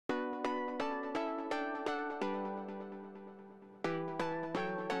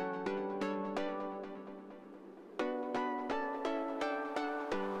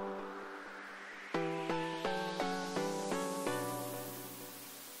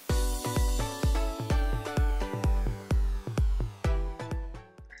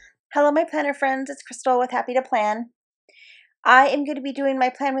Hello, my planner friends. It's Crystal with Happy to Plan. I am going to be doing my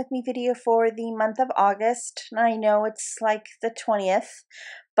Plan With Me video for the month of August. I know it's like the 20th,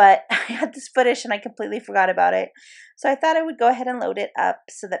 but I had this footage and I completely forgot about it. So I thought I would go ahead and load it up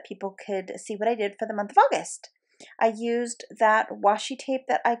so that people could see what I did for the month of August. I used that washi tape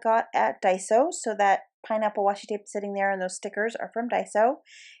that I got at Dasio. So that pineapple washi tape sitting there and those stickers are from Dasio.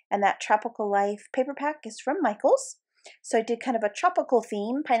 And that Tropical Life paper pack is from Michaels. So I did kind of a tropical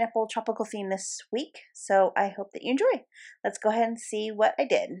theme, pineapple tropical theme this week. So I hope that you enjoy. Let's go ahead and see what I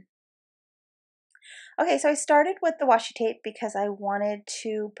did. Okay, so I started with the washi tape because I wanted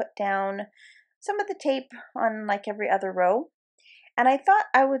to put down some of the tape on like every other row. And I thought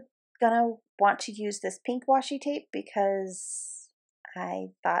I would gonna want to use this pink washi tape because I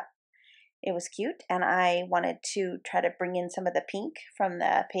thought it was cute and I wanted to try to bring in some of the pink from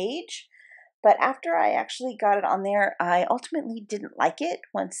the page. But after I actually got it on there, I ultimately didn't like it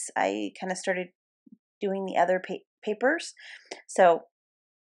once I kind of started doing the other papers. So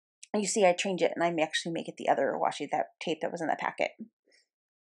you see I change it and I actually make it the other washi tape that was in the packet.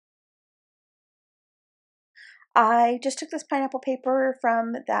 I just took this pineapple paper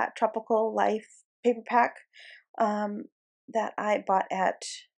from that Tropical Life paper pack that I bought at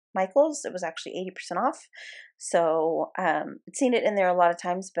Michaels. It was actually 80% off. So I'd seen it in there a lot of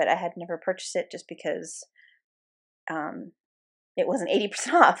times, but I had never purchased it just because it wasn't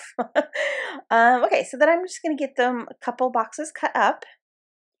 80% off. Okay, so then I'm just going to get them a couple boxes cut up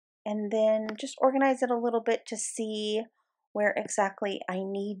and then just organize it a little bit to see where exactly I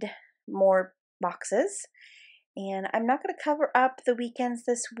need more boxes. And I'm not going to cover up the weekends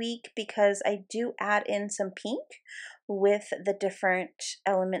this week because I do add in some pink with the different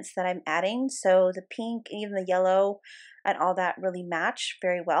elements that I'm adding. So the pink, even the yellow, and all that really match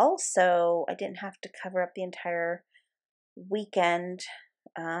very well. So I didn't have to cover up the entire weekend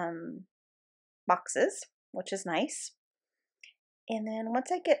boxes, which is nice. And then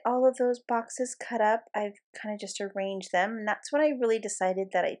once I get all of those boxes cut up, I've kind of just arranged them. And that's when I really decided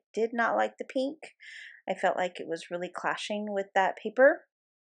that I did not like the pink. I felt like it was really clashing with that paper.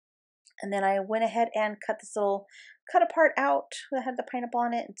 And then I went ahead and cut this little cut apart out that had the pineapple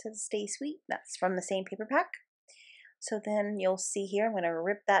on it and said Stay Sweet. That's from the same paper pack. So then you'll see here, I'm going to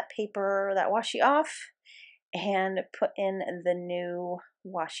rip that paper, that washi off and put in the new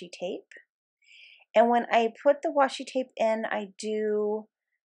washi tape. And when I put the washi tape in, I do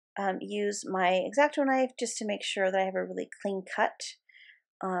use my X-Acto knife just to make sure that I have a really clean cut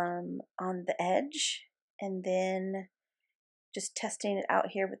on the edge. And then just testing it out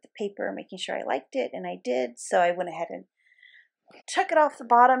here with the paper, making sure I liked it, and I did. So I went ahead and took it off the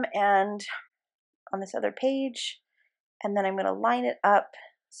bottom and on this other page. And then I'm going to line it up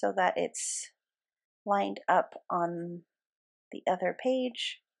so that it's lined up on the other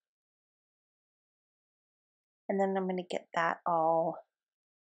page. And then I'm going to get that all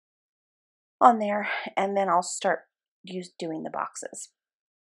on there, and then I'll start doing the boxes.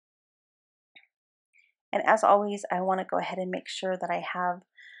 And as always, I want to go ahead and make sure that I have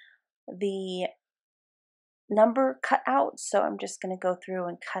the number cut out. So I'm just going to go through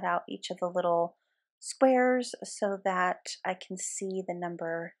and cut out each of the little squares so that I can see the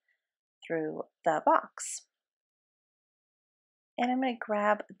number through the box. And I'm going to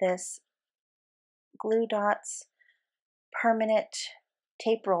grab this Glue Dots permanent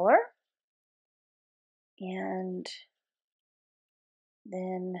tape roller and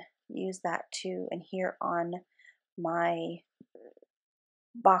then use that to adhere on my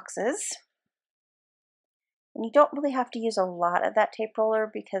boxes. And you don't really have to use a lot of that tape roller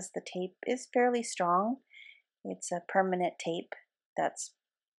because the tape is fairly strong. It's a permanent tape that's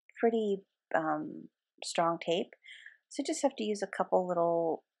pretty strong tape. So you just have to use a couple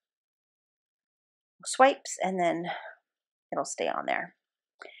little swipes and then it'll stay on there.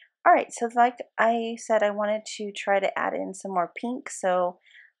 All right, so like I said, I wanted to try to add in some more pink. So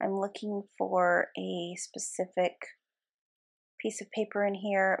I'm looking for a specific piece of paper in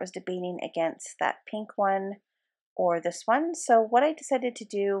here. I was debating against that pink one or this one. So what I decided to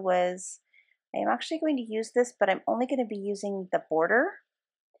do was I'm actually going to use this, but I'm only going to be using the border.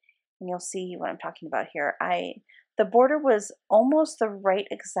 And you'll see what I'm talking about here. The border was almost the right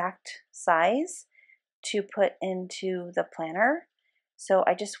exact size to put into the planner. So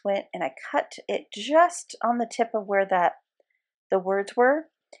I just went and I cut it just on the tip of where the words were,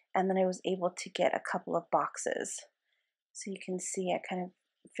 and then I was able to get a couple of boxes. So you can see it kind of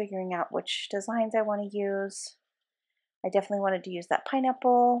figuring out which designs I want to use. I definitely wanted to use that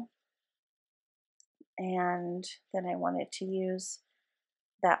pineapple, and then I wanted to use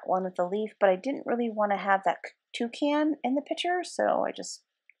that one with the leaf, but I didn't really want to have that toucan in the picture, so I just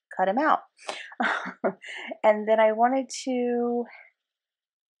cut him out. And then I wanted to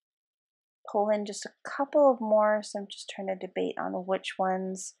pull in just a couple of more, so I'm just trying to debate on which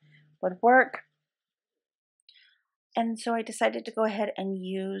ones would work. And so I decided to go ahead and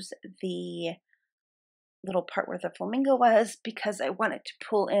use the little part where the flamingo was because I wanted to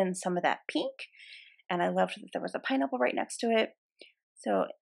pull in some of that pink, and I loved that there was a pineapple right next to it. So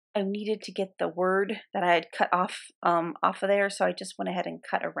I needed to get the word that I had cut off of there, so I just went ahead and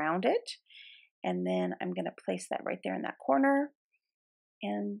cut around it. And then I'm going to place that right there in that corner.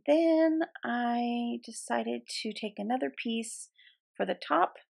 And then I decided to take another piece for the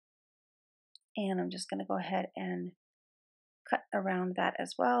top, and I'm just going to go ahead and cut around that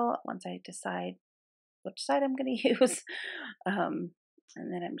as well once I decide which side I'm going to use. And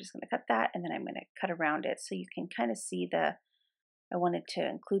then I'm just going to cut that, and then I'm going to cut around it so you can kind of see I wanted to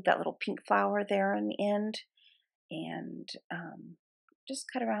include that little pink flower there in the end, and just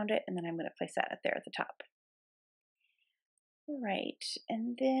cut around it, and then I'm going to place that there at the top. All right,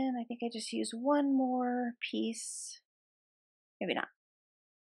 and then I think I just use one more piece. Maybe not.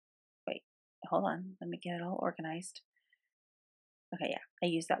 Wait, hold on. Let me get it all organized. Okay, yeah, I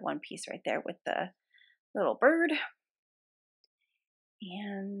used that one piece right there with the little bird.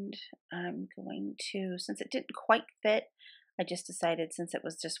 And I'm going to, since it didn't quite fit, I just decided since it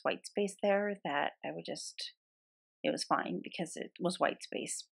was just white space there that I would just, it was fine because it was white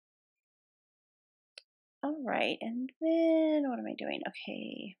space. All right, and then what am I doing?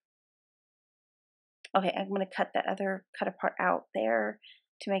 Okay, I'm going to cut that other cut part out there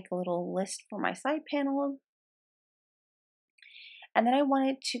to make a little list for my side panel. And then I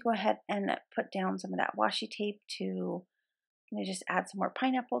wanted to go ahead and put down some of that washi tape to just add some more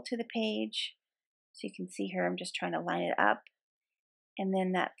pineapple to the page. So you can see here, I'm just trying to line it up. And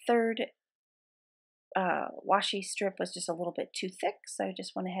then that third washi strip was just a little bit too thick, so I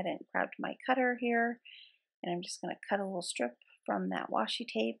just went ahead and grabbed my cutter here, and I'm just going to cut a little strip from that washi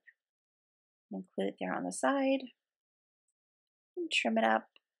tape and include it there on the side and trim it up.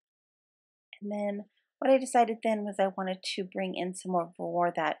 And then what I decided then was I wanted to bring in some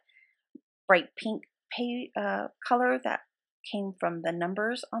more that bright pink color that came from the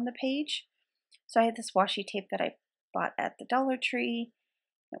numbers on the page. So I had this washi tape that I bought at the Dollar Tree.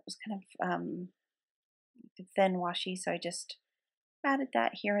 It was kind of thin washi, so I just added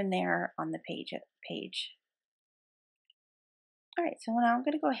that here and there on the page. All right, so now I'm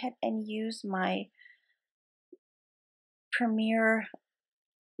going to go ahead and use my Premier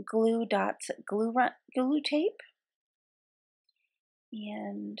Glue Dots glue tape.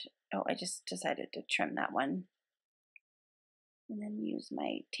 And, oh, I just decided to trim that one. And then use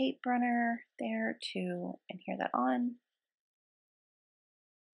my tape runner there to adhere that on.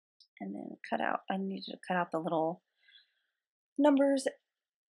 And then I need to cut out the little numbers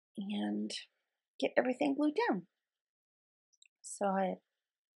and get everything glued down. So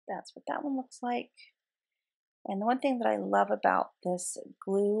that's what that one looks like. And the one thing that I love about this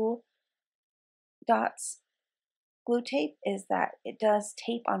Glue Dots glue tape is that it does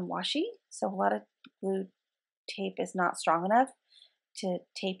tape on washi. So a lot of glue tape is not strong enough to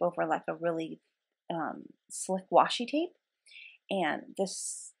tape over like a really slick washi tape. And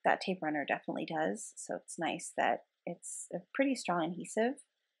that tape runner definitely does. So it's nice that it's a pretty strong adhesive.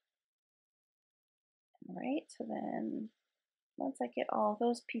 All right, so then once I get all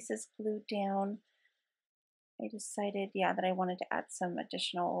those pieces glued down, I decided, yeah, that I wanted to add some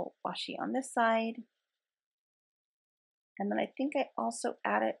additional washi on this side. And then I think I also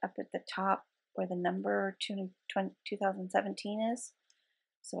added up at the top where the number 2017 is.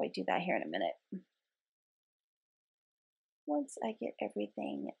 So I do that here in a minute. Once I get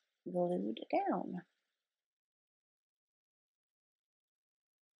everything glued down.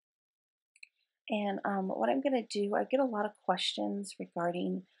 And what I'm going to do, I get a lot of questions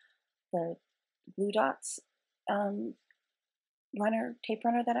regarding the Glue Dots tape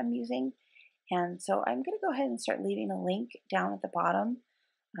runner that I'm using. And so I'm going to go ahead and start leaving a link down at the bottom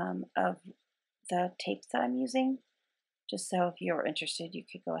of the tapes that I'm using, just so if you're interested, you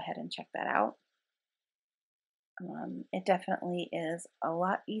could go ahead and check that out. It definitely is a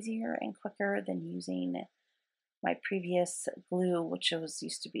lot easier and quicker than using my previous glue, which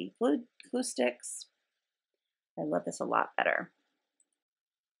used to be glue sticks. I love this a lot better.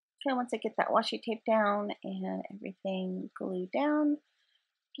 Okay, once I get that washi tape down and everything glued down,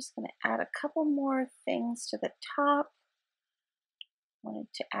 I'm just going to add a couple more things to the top. Wanted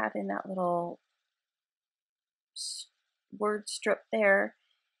to add in that little word strip there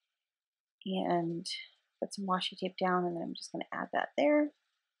and put some washi tape down, and then I'm just going to add that there.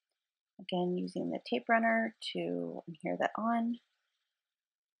 Again, using the tape runner to adhere that on.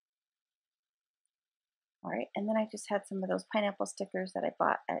 All right, and then I just had some of those pineapple stickers that I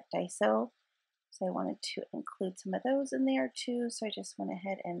bought at Dasio. So I wanted to include some of those in there too. So I just went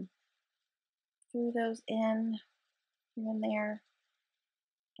ahead and threw those in here and there.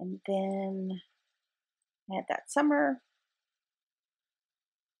 And then I had that summer.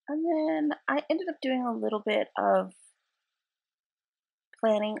 And then I ended up doing a little bit of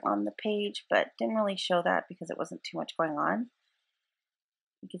planning on the page, but didn't really show that because it wasn't too much going on.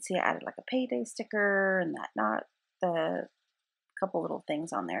 You can see I added like a payday sticker and that not the couple little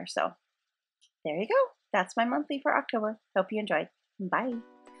things on there. So there you go. That's my monthly for October. Hope you enjoyed. Bye.